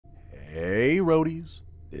Hey roadies,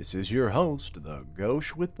 this is your host, the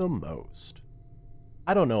Ghosh with the most.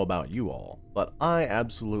 I don't know about you all, but I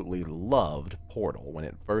absolutely loved Portal when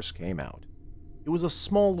it first came out. It was a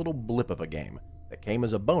small little blip of a game that came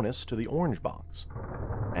as a bonus to the orange box.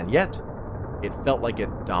 And yet, it felt like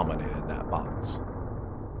it dominated that box.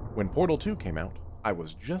 When Portal 2 came out, I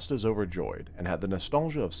was just as overjoyed and had the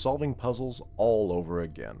nostalgia of solving puzzles all over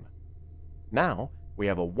again. Now, we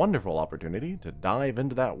have a wonderful opportunity to dive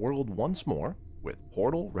into that world once more with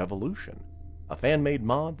Portal Revolution, a fan-made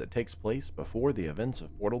mod that takes place before the events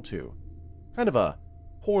of Portal 2. Kind of a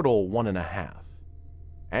Portal 1.5.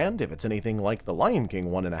 And if it's anything like the Lion King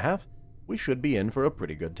 1.5, we should be in for a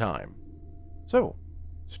pretty good time. So,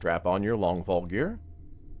 strap on your longfall gear,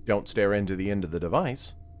 don't stare into the end of the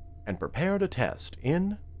device, and prepare to test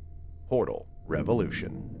in Portal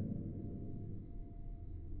Revolution.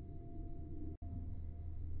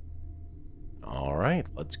 Alright,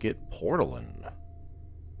 let's get portalin'.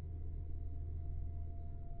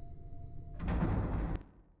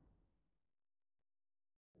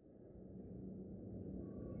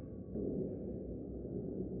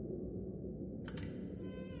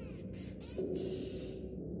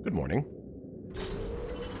 Good morning.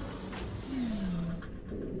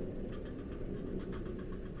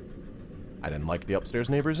 I didn't like the upstairs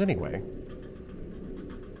neighbors anyway.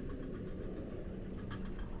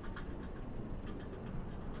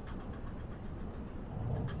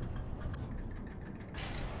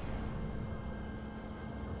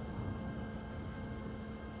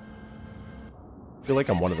 I feel like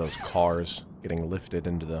I'm one of those cars getting lifted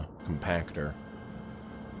into the compactor.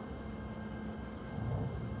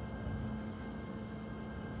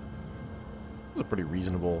 This is a pretty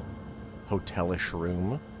reasonable hotelish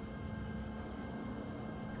room.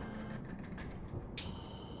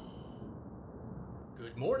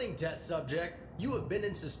 Good morning, test subject. You have been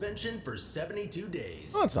in suspension for 72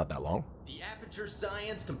 days. Oh, it's not that long. The Aperture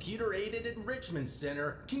Science Computer-Aided Enrichment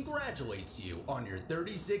Center congratulates you on your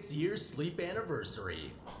 36-year sleep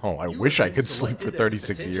anniversary. Oh, I wish I could sleep for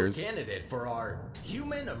 36 years. Candidate for our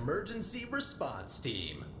Human Emergency Response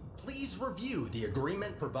Team. Please review the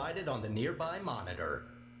agreement provided on the nearby monitor.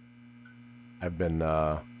 I've been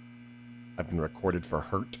recorded for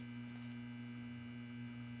HURT.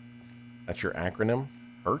 That's your acronym?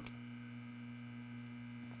 HURT?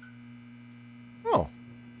 Oh.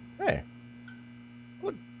 Hey.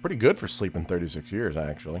 Look pretty good for sleeping 36 years,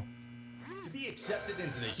 actually. To be accepted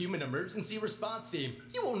into the Human Emergency Response Team,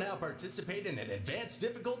 you will now participate in an advanced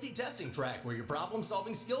difficulty testing track where your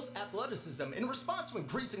problem-solving skills, athleticism, and response to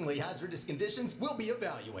increasingly hazardous conditions will be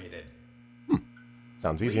evaluated.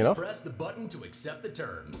 Sounds easy enough. Please press the button to accept the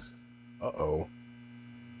terms. Uh-oh.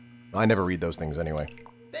 I never read those things anyway.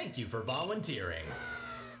 Thank you for volunteering.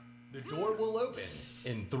 The door will open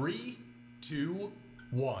in 3, 2,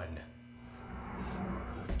 1.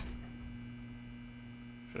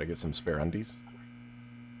 Should I get some spare undies?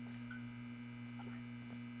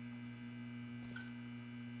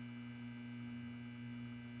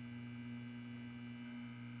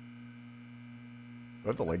 Do I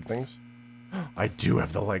have the leg things? I do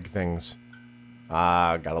have the leg things.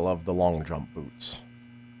 Ah, gotta love the long jump boots.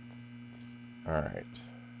 Alright.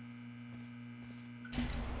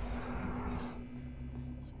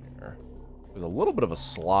 There's a little bit of a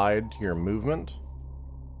slide to your movement.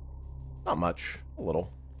 Not much. A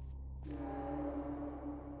little.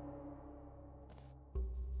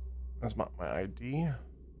 That's my ID.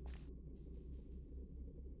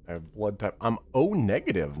 I have blood type. I'm O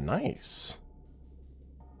negative. Nice.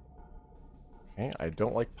 Okay, I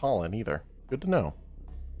don't like pollen either. Good to know.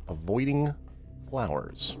 Avoiding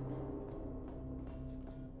flowers.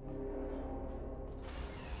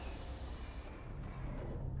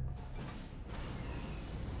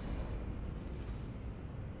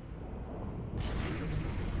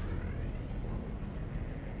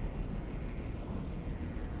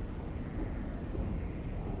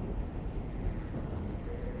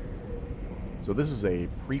 So this is a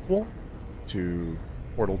prequel to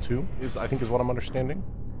Portal 2, I think is what I'm understanding.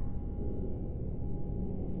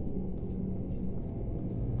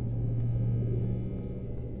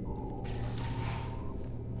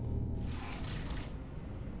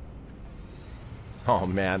 Oh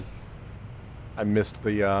man, I missed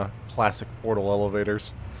the classic Portal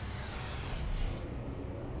elevators.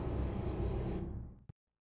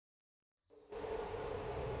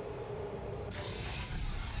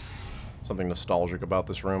 Something nostalgic about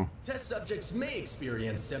this room. Test subjects may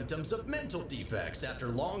experience symptoms of mental defects after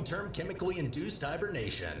long-term chemically induced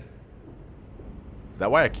hibernation. Is that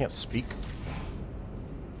why I can't speak?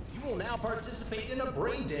 You will now participate in a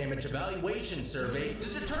brain damage evaluation survey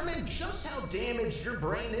to determine just how damaged your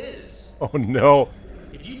brain is. Oh no.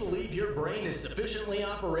 If you believe your brain is sufficiently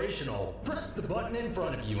operational, press the button in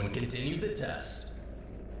front of you and continue the test.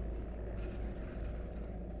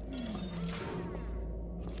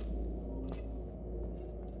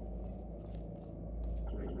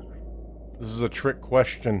 This is a trick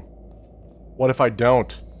question. What if I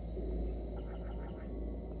don't?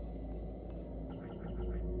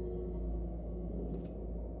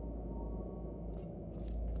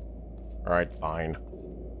 Alright, fine.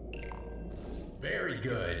 Very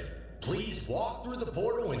good. Please walk through the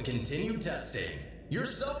portal and continue testing. Your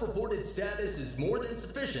self-reported status is more than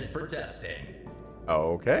sufficient for testing.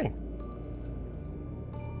 Okay.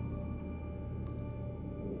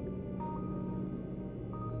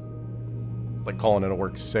 It's like calling in to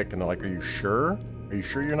work sick and they're like, are you sure? Are you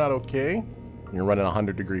sure you're not okay? And you're running a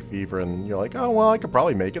 100-degree fever and you're like, oh, well, I could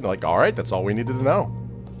probably make it. And they're like, all right, that's all we needed to know.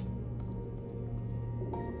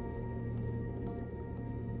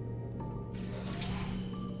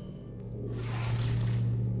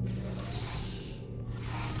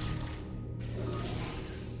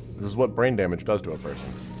 This is what brain damage does to a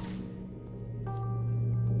person.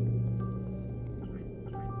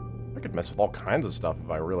 I could mess with all kinds of stuff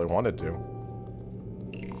if I really wanted to.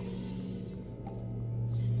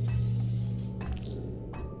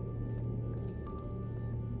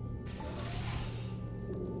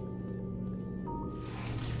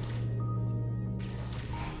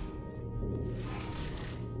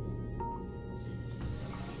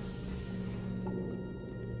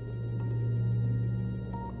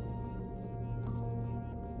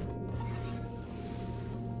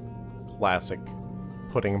 Classic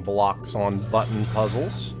putting blocks on button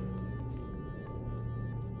puzzles.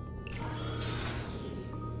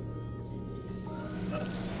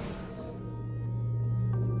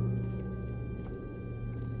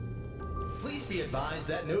 Please be advised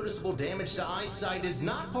that noticeable damage to eyesight is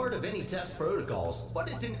not part of any test protocols, but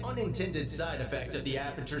it's an unintended side effect of the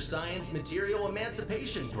Aperture Science Material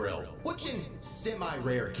Emancipation Grill, which in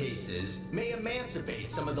semi-rare cases may emancipate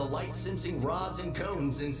some of the light-sensing rods and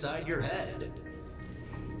cones inside your head.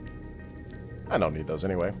 I don't need those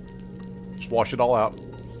anyway. Just wash it all out.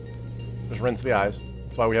 Just rinse the eyes.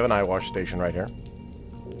 That's why we have an eye wash station right here.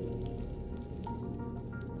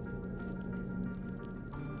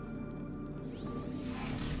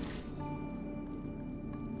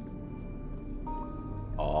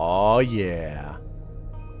 Oh, yeah.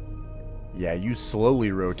 Yeah, you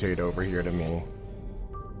slowly rotate over here to me.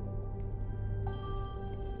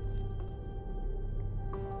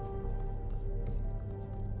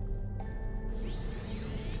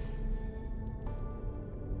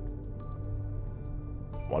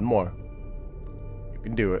 One more. You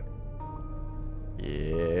can do it.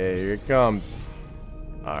 Yeah, here it comes.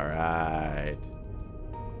 Alright.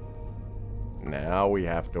 Now we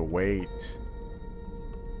have to wait.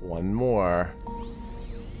 One more.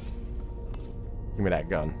 Give me that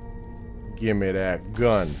gun. Give me that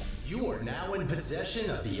gun. You are now in possession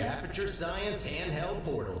of the Aperture Science handheld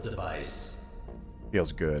portal device.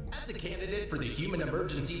 Feels good. As a candidate for the Human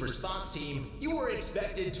Emergency Response Team, you are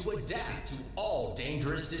expected to adapt to all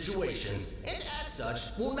dangerous situations, and as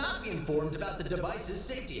such, will not be informed about the device's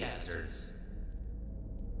safety hazards.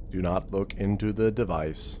 Do not look into the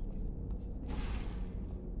device.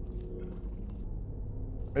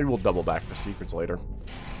 Maybe we'll double back for secrets later.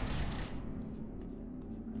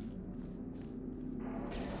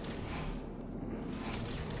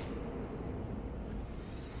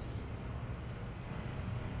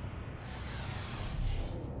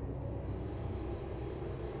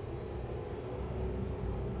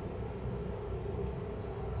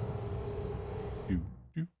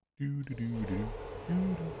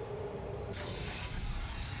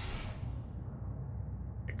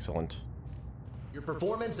 Excellent. Your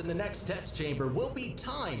performance in the next test chamber will be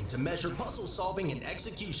timed to measure puzzle solving and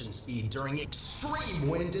execution speed during extreme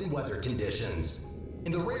wind and weather conditions.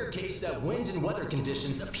 In the rare case that wind and weather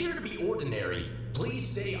conditions appear to be ordinary, please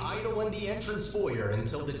stay idle in the entrance foyer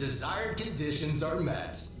until the desired conditions are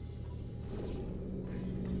met.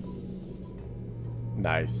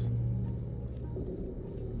 Nice.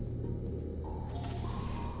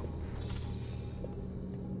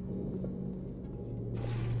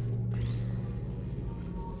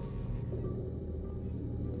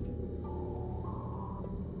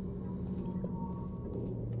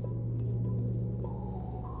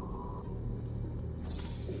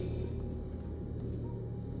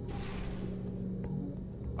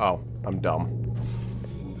 Oh, I'm dumb.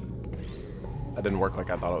 That didn't work like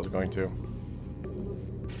I thought it was going to.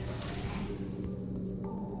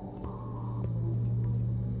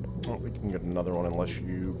 can get another one unless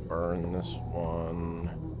you burn this one.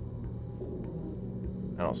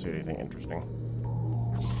 I don't see anything interesting.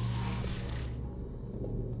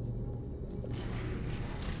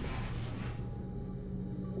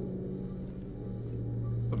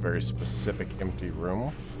 A very specific empty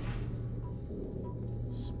room.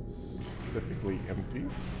 Specifically empty.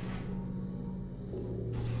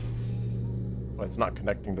 But it's not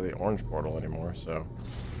connecting to the orange portal anymore, so...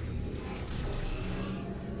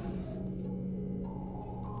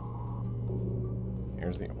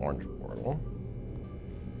 Here's the orange portal.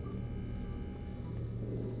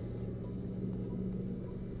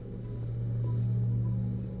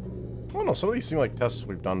 Oh no, some of these seem like tests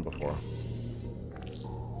we've done before.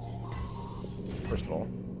 First of all.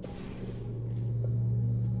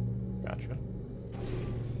 Gotcha.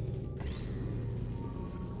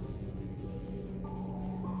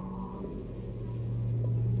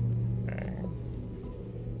 Okay.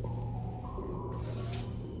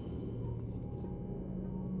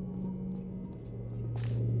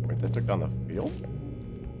 Wait, that took down the field?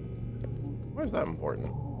 Why is that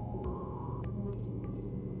important?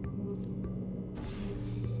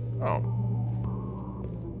 Oh.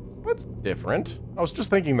 That's different. I was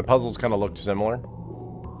just thinking the puzzles kind of looked similar.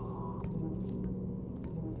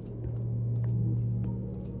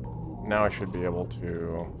 Now I should be able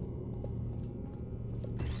to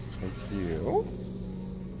take you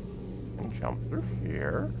and jump through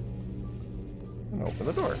here and open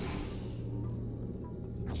the door.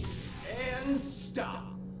 And stop.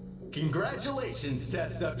 Congratulations,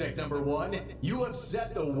 test subject number 1. You have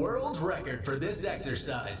set the world record for this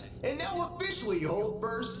exercise, and now officially hold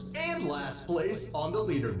first and last place on the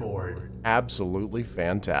leaderboard. Absolutely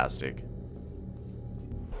fantastic.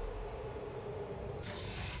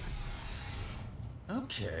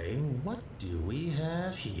 Okay, what do we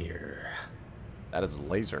have here? That is a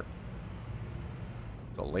laser.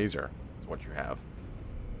 It's a laser. That's what you have.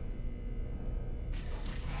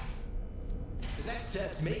 The next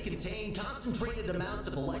test may contain concentrated amounts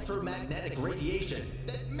of electromagnetic radiation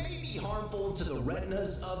that may be harmful to the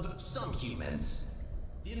retinas of some humans.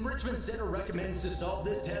 The Enrichment Center recommends to solve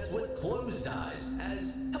this test with closed eyes,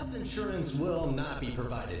 as health insurance will not be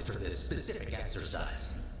provided for this specific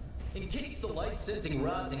exercise. In case the light-sensing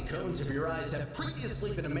rods and cones of your eyes have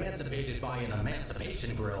previously been emancipated by an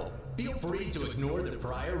emancipation grill, feel free to ignore the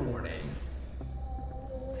prior warning.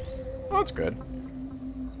 Oh, that's good.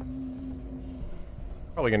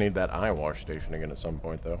 Probably gonna need that eye wash station again at some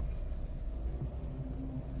point, though.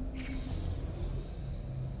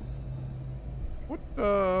 What,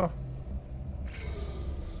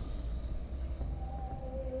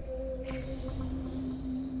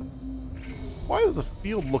 Why is the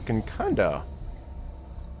field looking kinda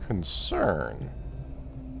concerned?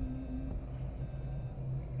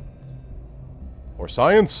 Or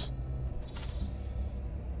science?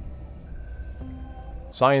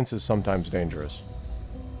 Science is sometimes dangerous.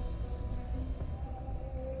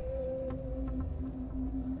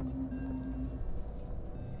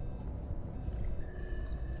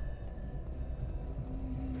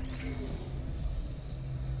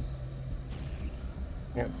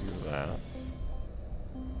 Can't do that.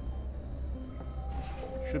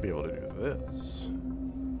 Should be able to do this.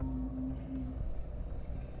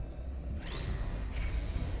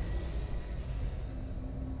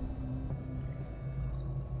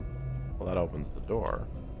 Well, that opens the door.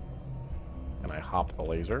 Can I hop the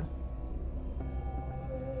laser?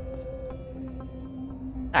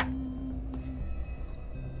 Ah!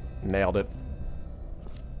 Nailed it.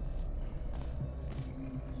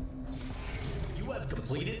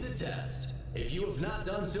 Completed the test. If you have not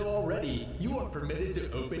done so already, you are permitted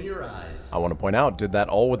to open your eyes. I want to point out, did that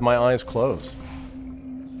all with my eyes closed.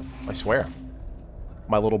 I swear.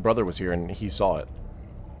 My little brother was here and he saw it.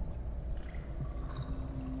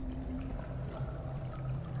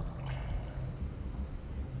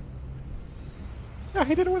 Yeah,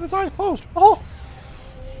 he did it with his eyes closed. Oh!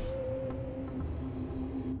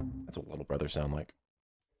 That's what little brothers sound like.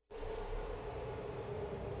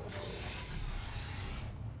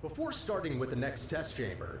 Before starting with the next test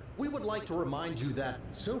chamber, we would like to remind you that,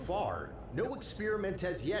 so far, no experiment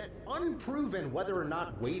has yet unproven whether or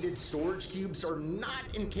not weighted storage cubes are not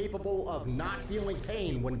incapable of not feeling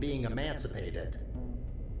pain when being emancipated.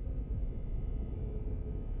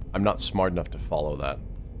 I'm not smart enough to follow that.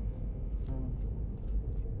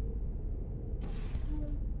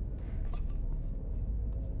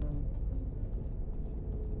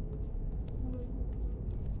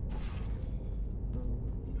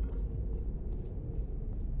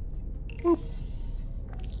 Boop.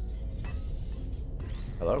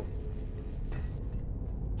 Hello.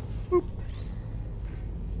 Boop.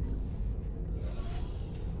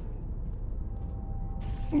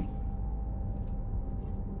 Wait.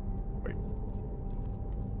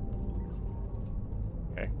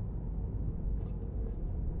 Okay.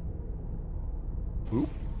 Oop.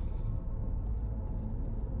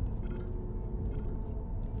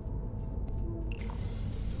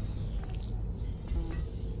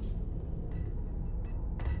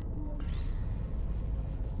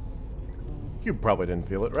 Cube probably didn't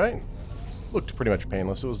feel it, right? Looked pretty much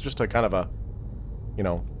painless. It was just a kind of a, you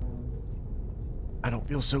know, I don't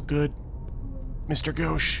feel so good, Mr.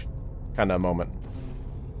 Ghosh, kind of moment.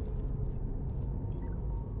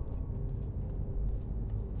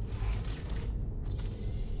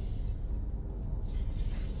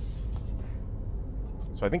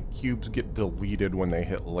 So I think cubes get deleted when they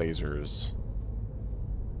hit lasers.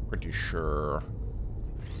 Pretty sure.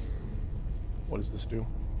 What does this do?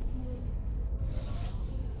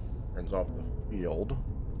 Turns off the field.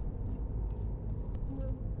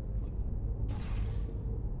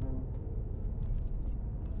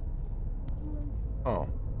 Oh.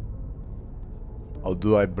 How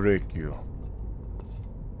do I break you?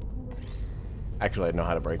 Actually, I know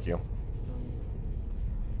how to break you.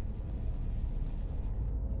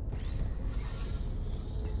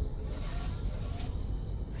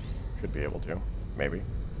 Should be able to. Maybe.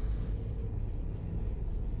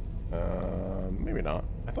 Maybe not.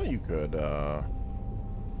 I thought you could,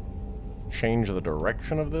 change the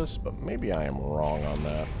direction of this, but maybe I am wrong on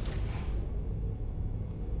that.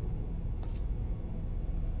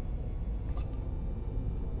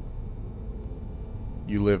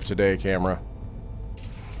 You live today, camera.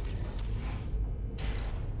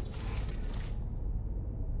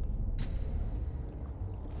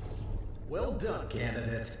 Well done,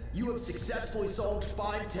 candidate. You have successfully solved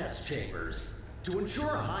 5 test chambers. To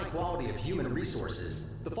ensure a high quality of human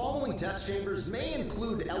resources, the following test chambers may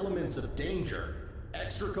include elements of danger.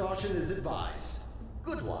 Extra caution is advised.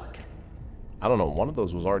 Good luck. I don't know, one of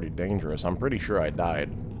those was already dangerous. I'm pretty sure I died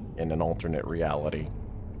in an alternate reality.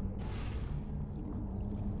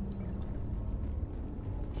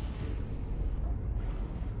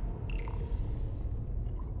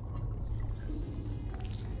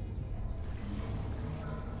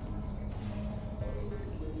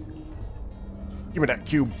 Give me that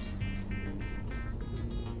cube.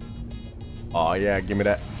 Oh yeah, give me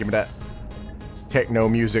that. Give me that. Techno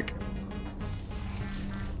music.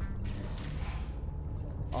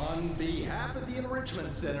 On behalf of the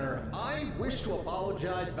Enrichment Center, I wish to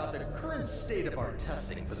apologize about the current state of our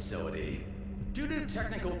testing facility. Due to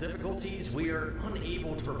technical difficulties, we are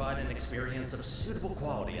unable to provide an experience of suitable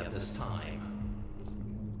quality at this time.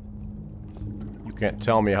 You can't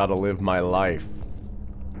tell me how to live my life.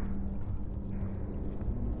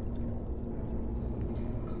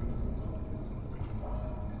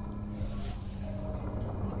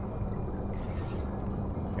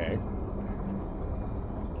 Okay.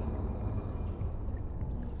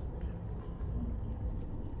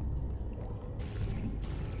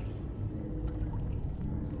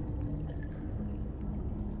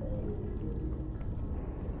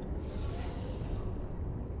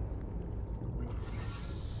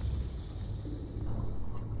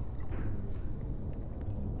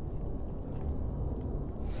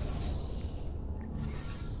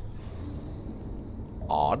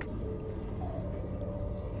 Odd.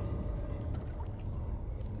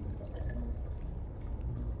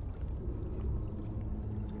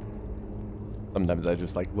 Sometimes I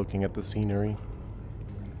just like looking at the scenery.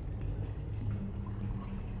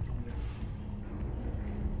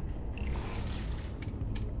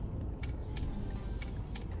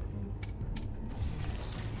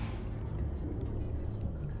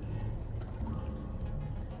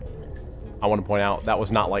 I want to point out that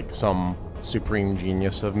was not like some supreme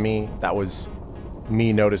genius of me. That was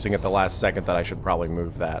me noticing at the last second that I should probably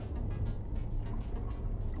move that.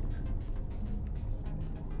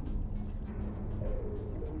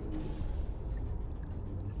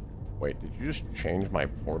 Wait, did you just change my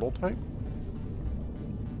portal type?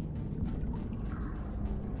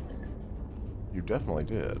 You definitely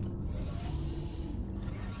did.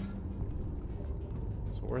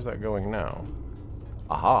 So where's that going now?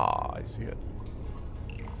 Aha, I see it.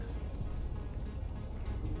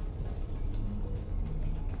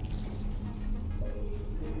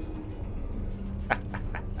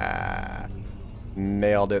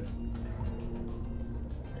 Nailed it.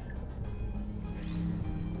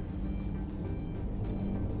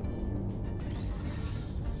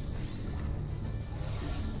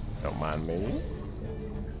 Don't mind me.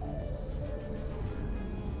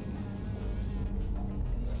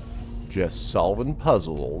 Just solving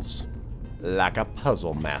puzzles like a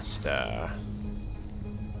puzzle master.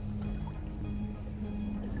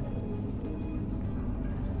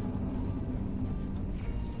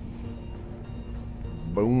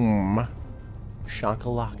 Boom.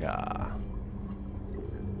 Shakalaka.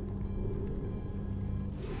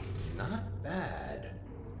 Not bad.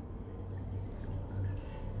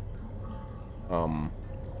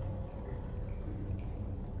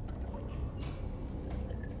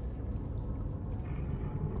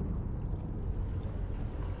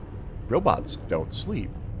 Robots don't sleep.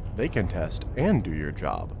 They can test and do your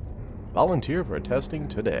job. Volunteer for testing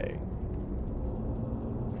today.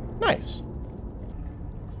 Nice.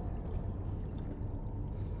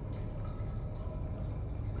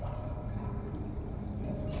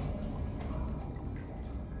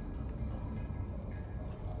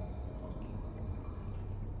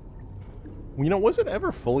 You know, was it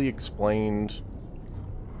ever fully explained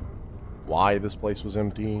why this place was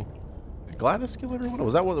empty? Did Gladys kill everyone?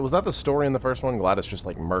 Was that the story in the first one? Gladys just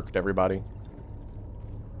like murked everybody?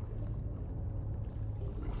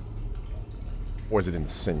 Or is it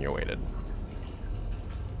insinuated?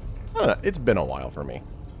 I don't know. It's been a while for me.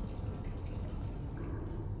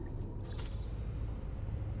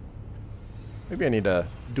 Maybe I need to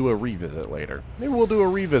do a revisit later. Maybe we'll do a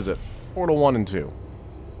revisit. Portal 1 and 2.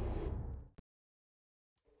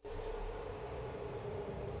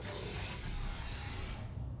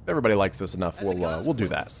 If everybody likes this enough, we'll do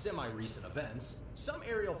that. Semi-recent events, some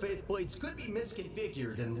aerial faith blades could be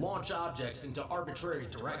misconfigured and launch objects into arbitrary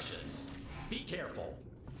directions. Be careful.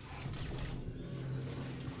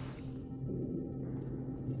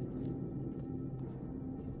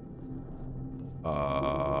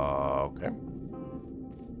 Okay.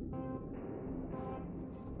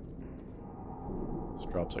 This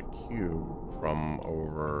drops a cube from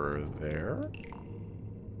over there.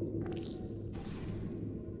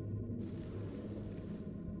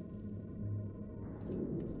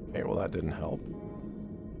 Okay, well that didn't help.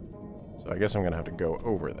 So I guess I'm gonna have to go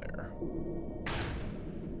over there.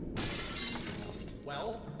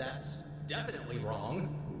 Well, that's definitely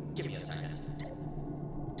wrong. Give me a second.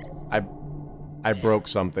 I broke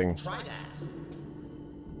something. Try that.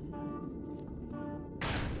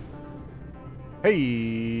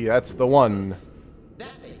 Hey, that's the one. That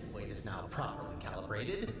faith blade is now properly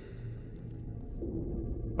calibrated.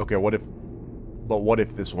 Okay, what if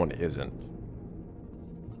this one isn't?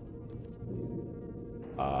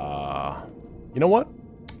 You know what?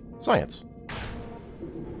 Science.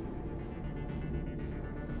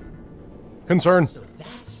 Concern. So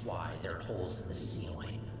that's why there are holes in the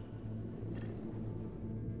ceiling.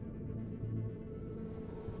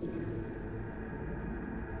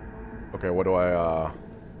 Okay, what do I,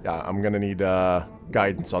 yeah, I'm gonna need,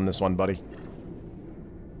 guidance on this one, buddy.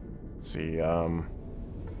 Let's see, I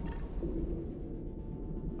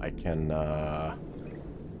can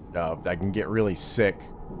get really sick.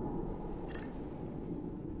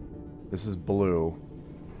 This is blue,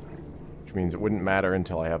 which means it wouldn't matter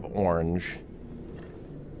until I have orange.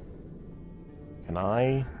 Can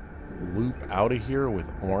I loop out of here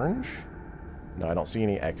with orange? No, I don't see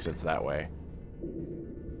any exits that way.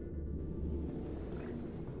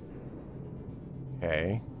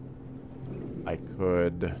 Okay. I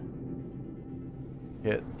could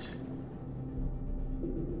hit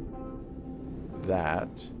that.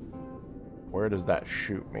 Where does that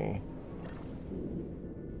shoot me?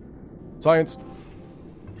 Science.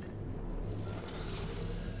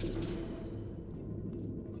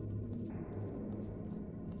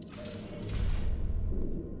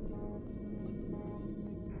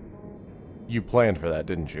 You planned for that,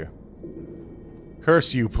 didn't you?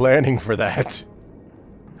 Curse you planning for that.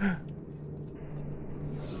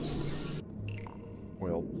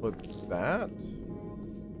 We'll put that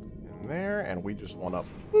in there, and we just want to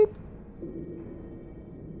boop.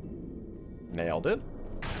 Nailed it.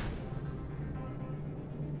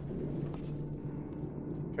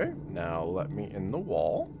 Okay, now let me in the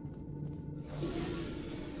wall.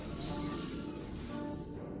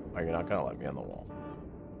 Oh, you're not gonna let me in the wall.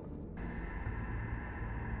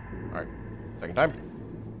 Alright, second time.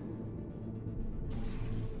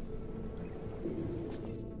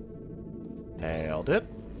 Nailed it.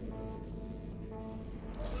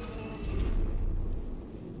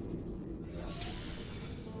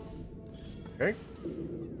 Okay.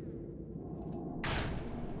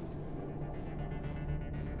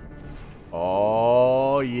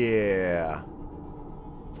 Oh, yeah.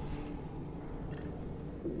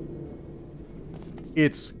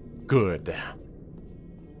 It's good.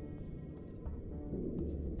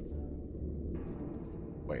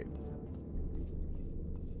 Wait.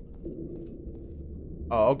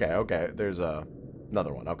 Oh, okay, okay. There's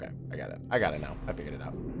another one. Okay, I got it. I got it now. I figured it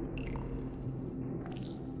out.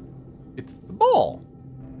 It's the ball.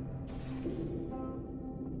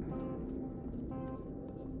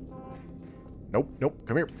 Nope, nope,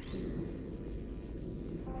 come here.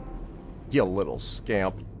 You little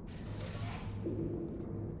scamp.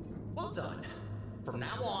 Well done. From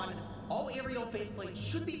now on, all aerial faceplates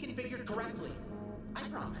should be configured correctly. I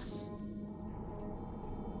promise.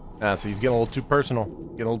 Ah, so he's getting a little too personal.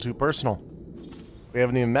 Getting a little too personal. We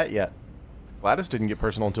haven't even met yet. Gladys didn't get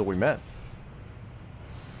personal until we met.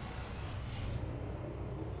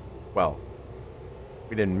 Well,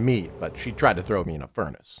 we didn't meet, but she tried to throw me in a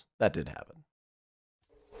furnace. That did happen.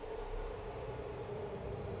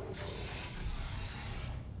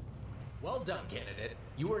 Well done, candidate.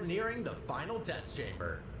 You are nearing the final test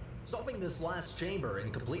chamber. Solving this last chamber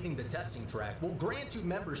and completing the testing track will grant you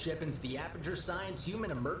membership into the Aperture Science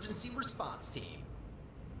Human Emergency Response Team.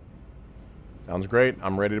 Sounds great.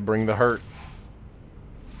 I'm ready to bring the hurt.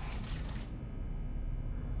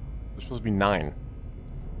 There's supposed to be 9.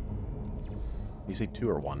 You say 2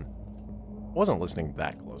 or 1? I wasn't listening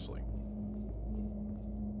that closely.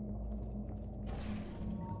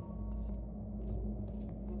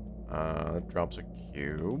 Drops a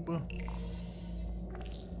cube.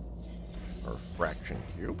 Or fraction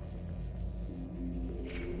cube.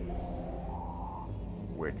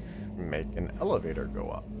 Which make an elevator go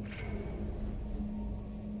up.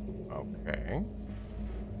 Okay.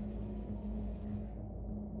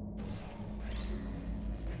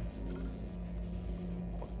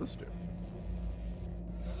 What's this do?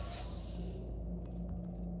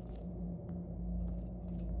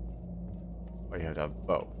 Oh, you have to have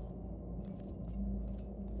both.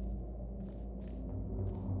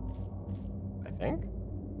 I think?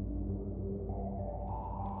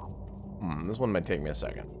 This one might take me a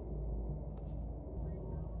second.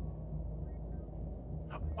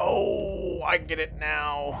 Oh, I get it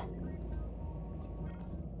now.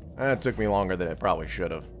 That took me longer than it probably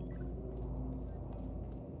should have.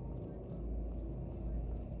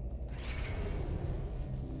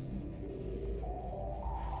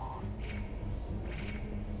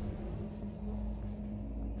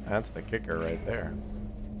 That's the kicker right there.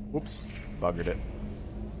 Whoops, buggered it.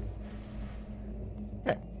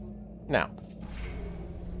 Okay, now.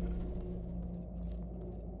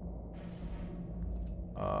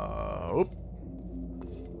 Oop.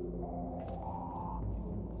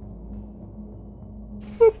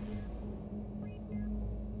 Boop.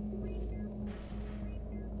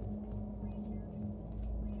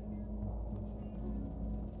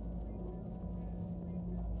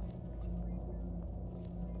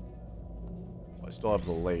 I still have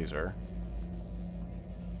the laser.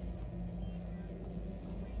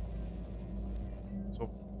 So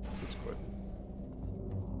it's good.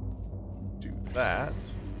 Do that.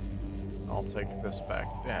 I'll take this back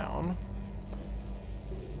down.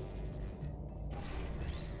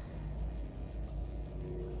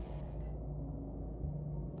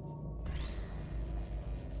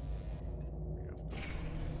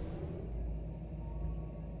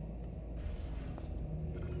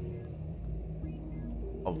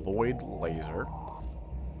 Avoid laser.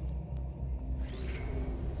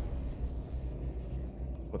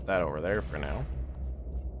 Put that over there for now.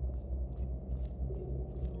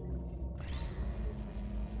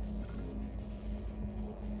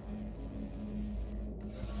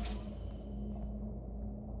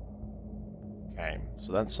 Okay,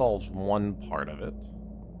 so that solves one part of it.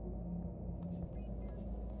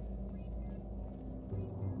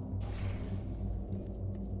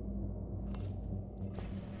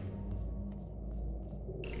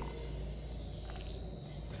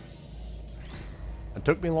 It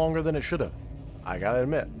took me longer than it should have. I gotta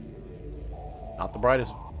admit. Not the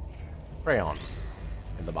brightest crayon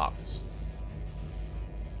in the box.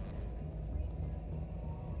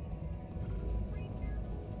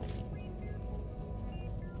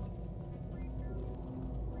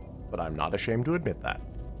 But I'm not ashamed to admit that.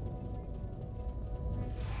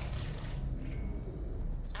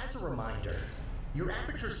 As a reminder, your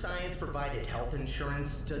Aperture Science provided health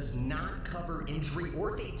insurance does not cover injury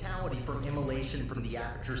or fatality from immolation from the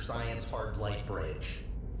Aperture Science hard light bridge.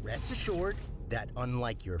 Rest assured that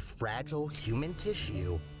unlike your fragile human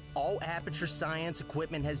tissue, all Aperture Science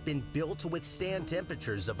equipment has been built to withstand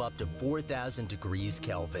temperatures of up to 4,000 degrees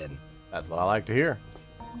Kelvin. That's what I like to hear.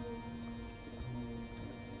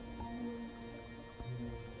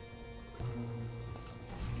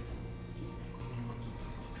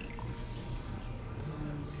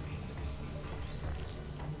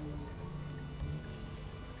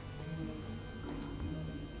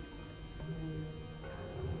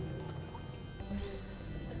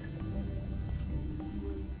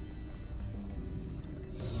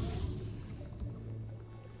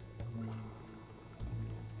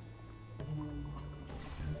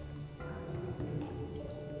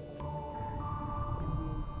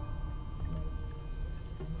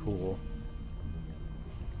 cool.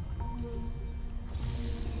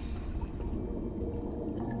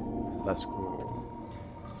 That's cool.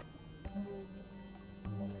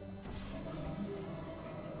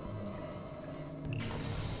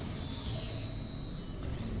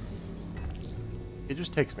 It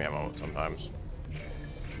just takes me a moment sometimes.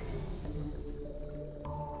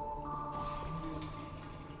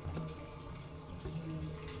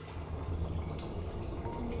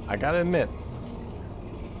 I gotta admit,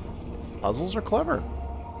 puzzles are clever.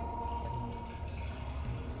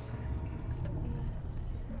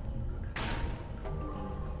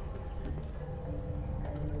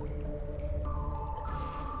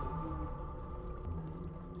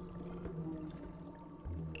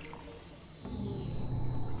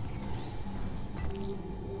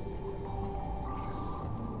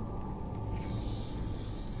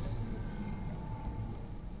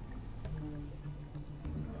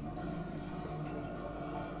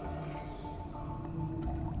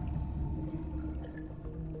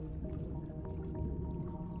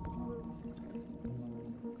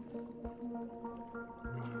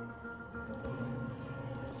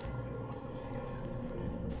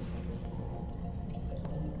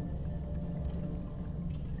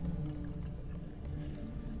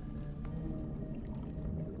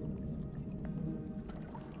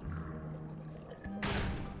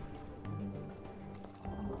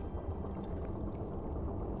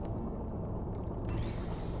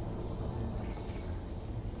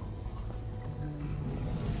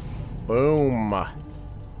 Boom.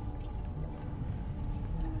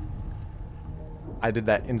 I did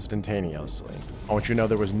that instantaneously. I want you to know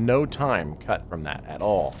there was no time cut from that at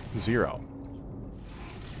all. 0.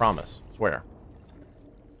 Promise. Swear.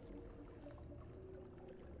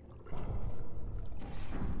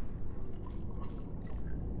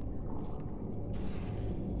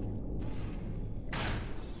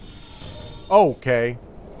 Okay.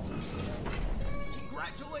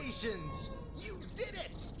 Congratulations! You did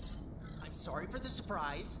it! I'm sorry for the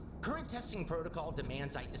surprise. Current testing protocol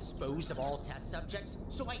demands I dispose of all test subjects,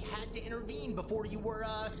 so I had to intervene before you were,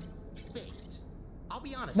 baked. I'll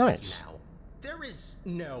be honest with you now. There is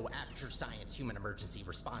no Aperture Science Human Emergency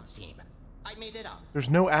Response Team. I made it up. There's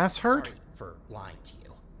no ass hurt? Sorry for lying to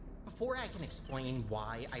you. Before I can explain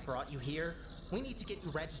why I brought you here, we need to get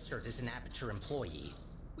you registered as an Aperture employee.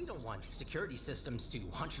 We don't want security systems to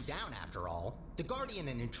hunt you down after all. The Guardian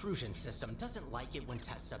and Intrusion system doesn't like it when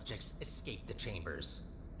test subjects escape the chambers.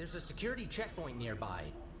 There's a security checkpoint nearby.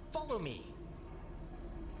 Follow me.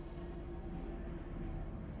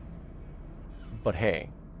 But hey,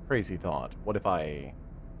 crazy thought. What if I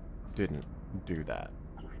didn't do that?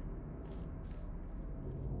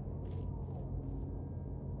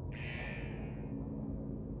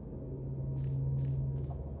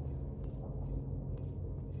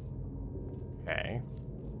 Okay.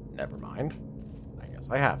 Never mind. I guess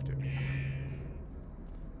I have to.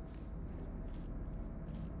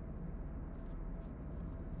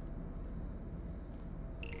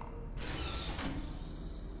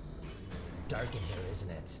 Dark in here,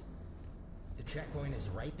 isn't it? The checkpoint is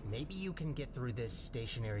right. Maybe you can get through this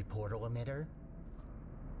stationary portal emitter?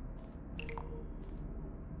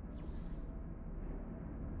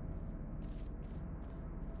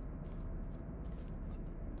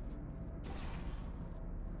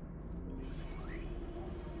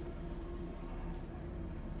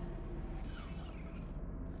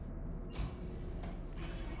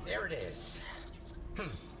 There it is.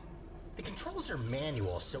 The controls are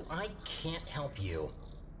manual, so I can't help you.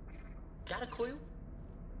 Got a clue?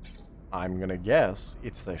 I'm gonna guess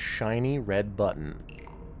it's the shiny red button.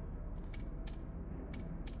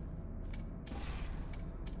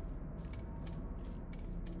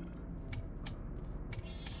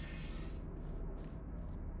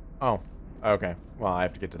 Oh, okay. Well, I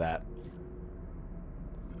have to get to that.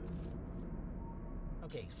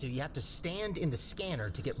 Okay, so you have to stand in the scanner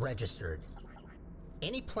to get registered.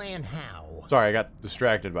 Any plan how? Sorry, I got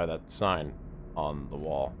distracted by that sign on the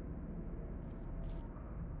wall.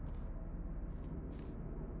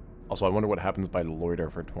 Also, I wonder what happens if I loiter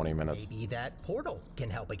for 20 minutes. Maybe that portal can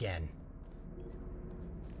help again.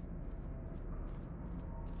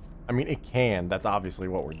 I mean, it can. That's obviously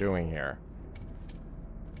what we're doing here.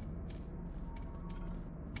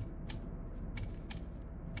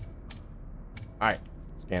 Alright,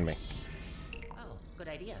 scan me. Oh, good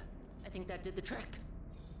idea. I think that did the trick.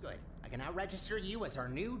 Good. I can now register you as our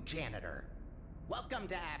new janitor. Welcome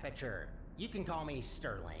to Aperture. You can call me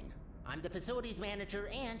Sterling. I'm the facilities manager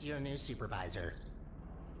and your new supervisor.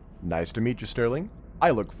 Nice to meet you, Sterling. I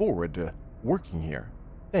look forward to working here.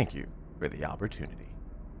 Thank you for the opportunity.